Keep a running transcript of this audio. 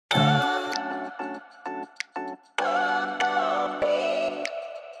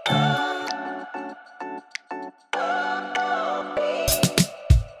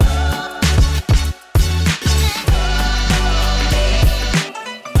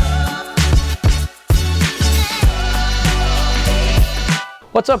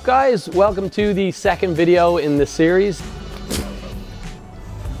What's up guys? Welcome to the second video in the series.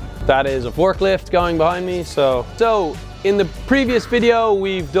 That is a forklift going behind me. So in the previous video,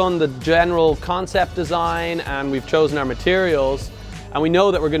 we've done the general concept design and we've chosen our materials, and we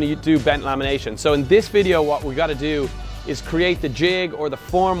know that we're going to do bent lamination. So in this video, what we got to do is create the jig or the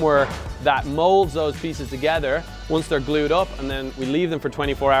formwork that molds those pieces together once they're glued up, and then we leave them for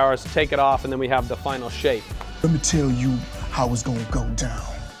 24 hours, take it off, and then we have the final shape. Let me tell you how it's gonna go down.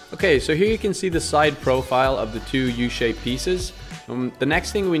 Okay, so here you can see the side profile of the two U-shaped pieces. The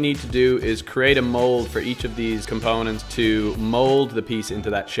next thing we need to do is create a mold for each of these components to mold the piece into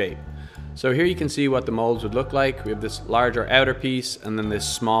that shape. So here you can see what the molds would look like. We have this larger outer piece and then this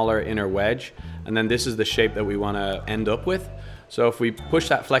smaller inner wedge. And then this is the shape that we want to end up with. So if we push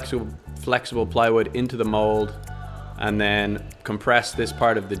that flexible plywood into the mold and then compress this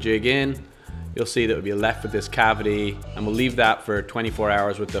part of the jig in, you'll see that we'll be left with this cavity, and we'll leave that for 24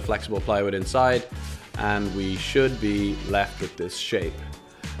 hours with the flexible plywood inside, and we should be left with this shape.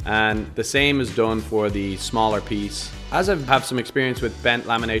 And the same is done for the smaller piece. As I have some experience with bent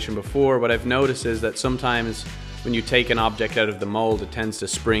lamination before, what I've noticed is that sometimes when you take an object out of the mold, it tends to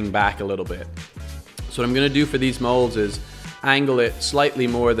spring back a little bit. So what I'm going to do for these molds is angle it slightly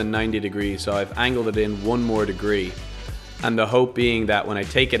more than 90 degrees. So I've angled it in 1 more degree. And the hope being that when I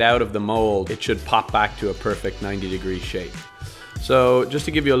take it out of the mold, it should pop back to a perfect 90-degree shape. So just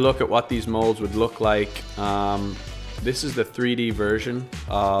to give you a look at what these molds would look like, this is the 3D version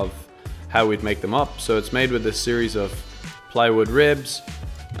of how we'd make them up. So it's made with a series of plywood ribs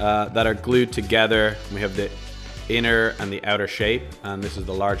that are glued together. We have the inner and the outer shape, and this is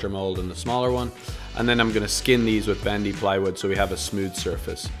the larger mold and the smaller one. And then I'm going to skin these with bendy plywood so we have a smooth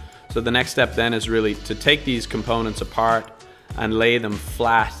surface. So the next step then is really to take these components apart and lay them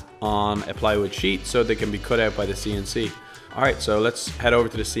flat on a plywood sheet so they can be cut out by the CNC. All right, so let's head over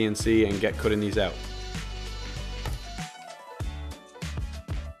to the CNC and get cutting these out.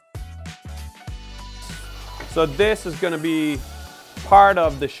 So this is going to be part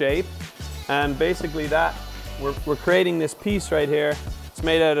of the shape, and basically that we're creating this piece right here. It's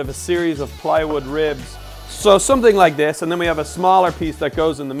made out of a series of plywood ribs. So something like this, and then we have a smaller piece that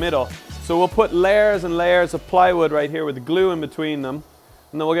goes in the middle. So we'll put layers and layers of plywood right here with the glue in between them,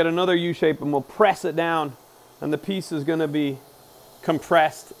 and then we'll get another U-shape and we'll press it down, and the piece is going to be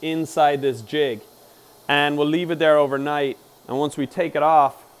compressed inside this jig, and we'll leave it there overnight, and once we take it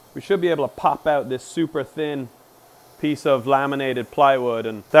off, we should be able to pop out this super thin piece of laminated plywood,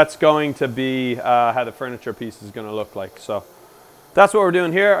 and that's going to be how the furniture piece is going to look like. So that's what we're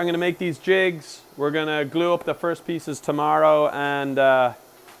doing here. I'm going to make these jigs. We're going to glue up the first pieces tomorrow, and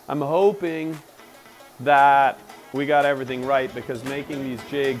I'm hoping that we got everything right, because making these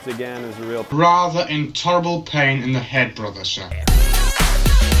jigs again is a real rather intolerable pain in the head, brother, sir.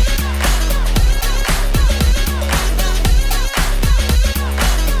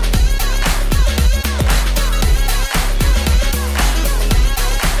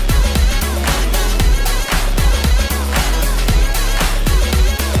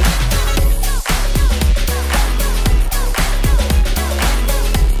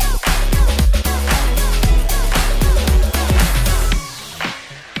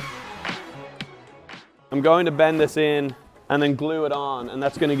 I'm going to bend this in and then glue it on, and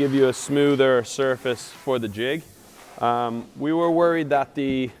that's going to give you a smoother surface for the jig. We were worried that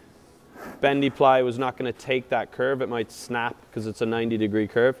the bendy ply was not going to take that curve. It might snap because it's a 90-degree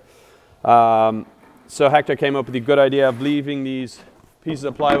curve. So Hector came up with the good idea of leaving these pieces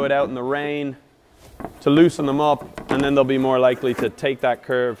of plywood out in the rain to loosen them up, and then they'll be more likely to take that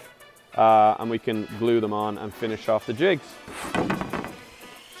curve, and we can glue them on and finish off the jigs.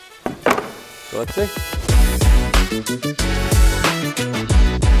 So let's see.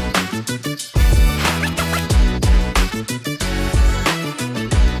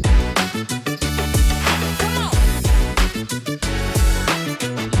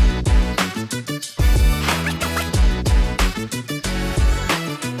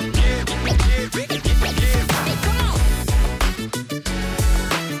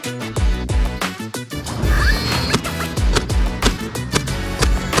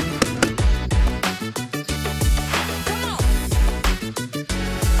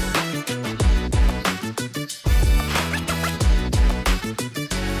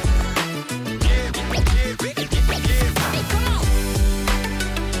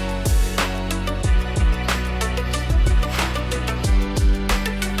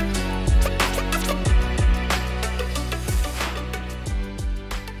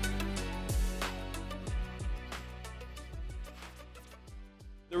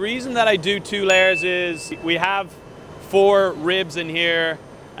 The reason that I do 2 layers is we have 4 ribs in here,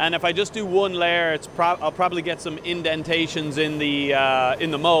 and if I just do 1 layer, I'll probably get some indentations in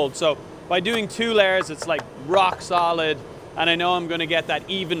the mold. So by doing 2 layers, it's like rock solid, and I know I'm gonna get that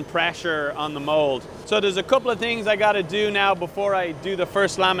even pressure on the mold. So there's a couple of things I gotta do now before I do the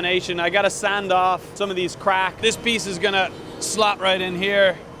first lamination. I gotta sand off some of these cracks. This piece is gonna slot right in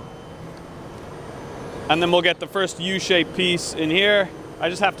here, and then we'll get the first U-shaped piece in here. I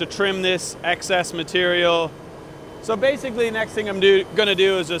just have to trim this excess material. So basically, the next thing I'm gonna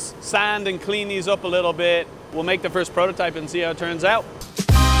do is just sand and clean these up a little bit. We'll make the first prototype and see how it turns out.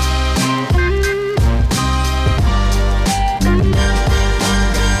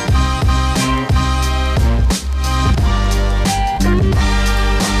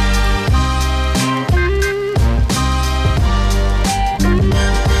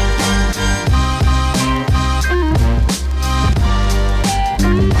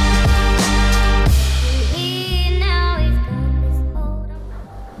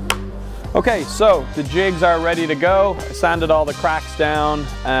 Okay, so the jigs are ready to go. I sanded all the cracks down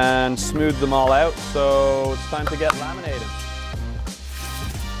and smoothed them all out, so it's time to get laminating.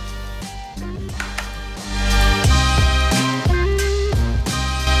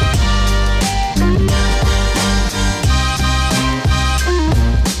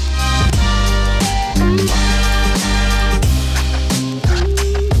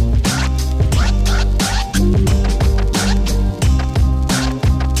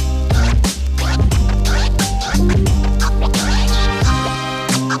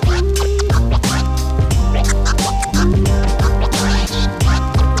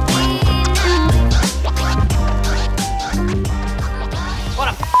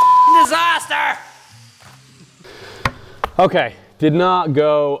 Okay, did not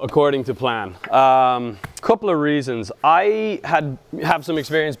go according to plan. Couple of reasons. I have some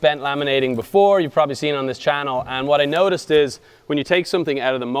experience bent laminating before, you've probably seen on this channel, and what I noticed is when you take something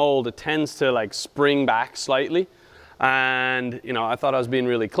out of the mold, it tends to like spring back slightly. And you know, I thought I was being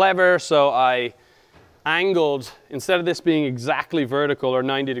really clever, so I angled, instead of this being exactly vertical or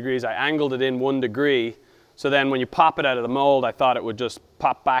 90 degrees, I angled it in 1 degree. So then when you pop it out of the mold, I thought it would just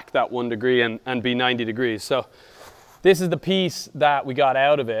pop back that 1 degree and be 90 degrees. So this is the piece that we got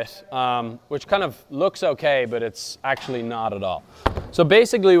out of it, which kind of looks okay, but it's actually not at all. So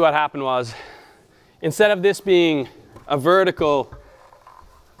basically what happened was, instead of this being a vertical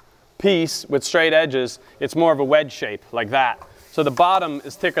piece with straight edges, it's more of a wedge shape, like that. So the bottom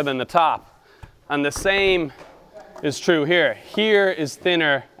is thicker than the top. And the same is true here. Here is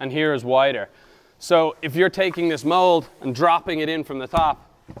thinner and here is wider. So if you're taking this mold and dropping it in from the top,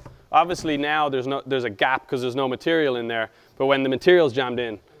 obviously now there's a gap because there's no material in there, but when the material's jammed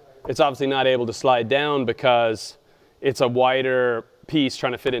in, it's obviously not able to slide down because it's a wider piece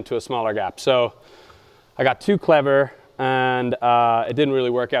trying to fit into a smaller gap. So I got too clever and it didn't really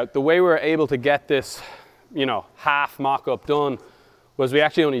work out. The way we were able to get this, you know, half mock-up done was we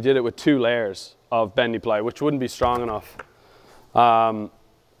actually only did it with 2 layers of bendy ply, which wouldn't be strong enough.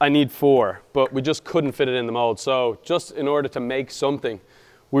 I need 4, but we just couldn't fit it in the mold. So just in order to make something,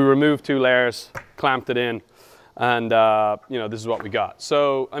 we removed 2 layers, clamped it in, and you know, this is what we got.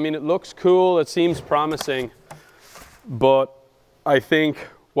 So, I mean, it looks cool, it seems promising, but I think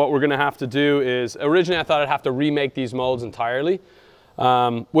what we're gonna have to do is, originally I thought I'd have to remake these molds entirely,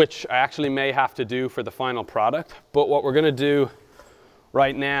 which I actually may have to do for the final product, but what we're gonna do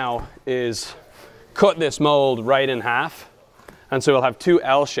right now is cut this mold right in half, and so we'll have 2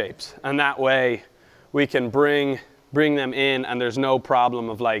 L shapes, and that way we can bring them in and there's no problem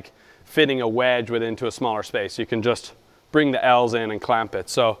of like fitting a wedge into a smaller space. You can just bring the L's in and clamp it.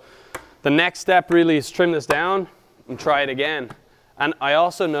 So the next step really is trim this down and try it again. And I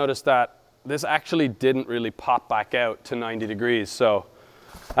also noticed that this actually didn't really pop back out to 90 degrees. So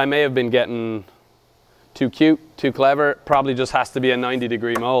I may have been getting too cute, too clever. Probably just has to be a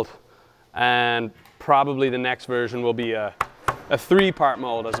 90-degree mold. And probably the next version will be a 3-part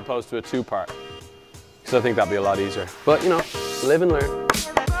mold as opposed to a 2-part. So I think that'd be a lot easier. But you know, live and learn.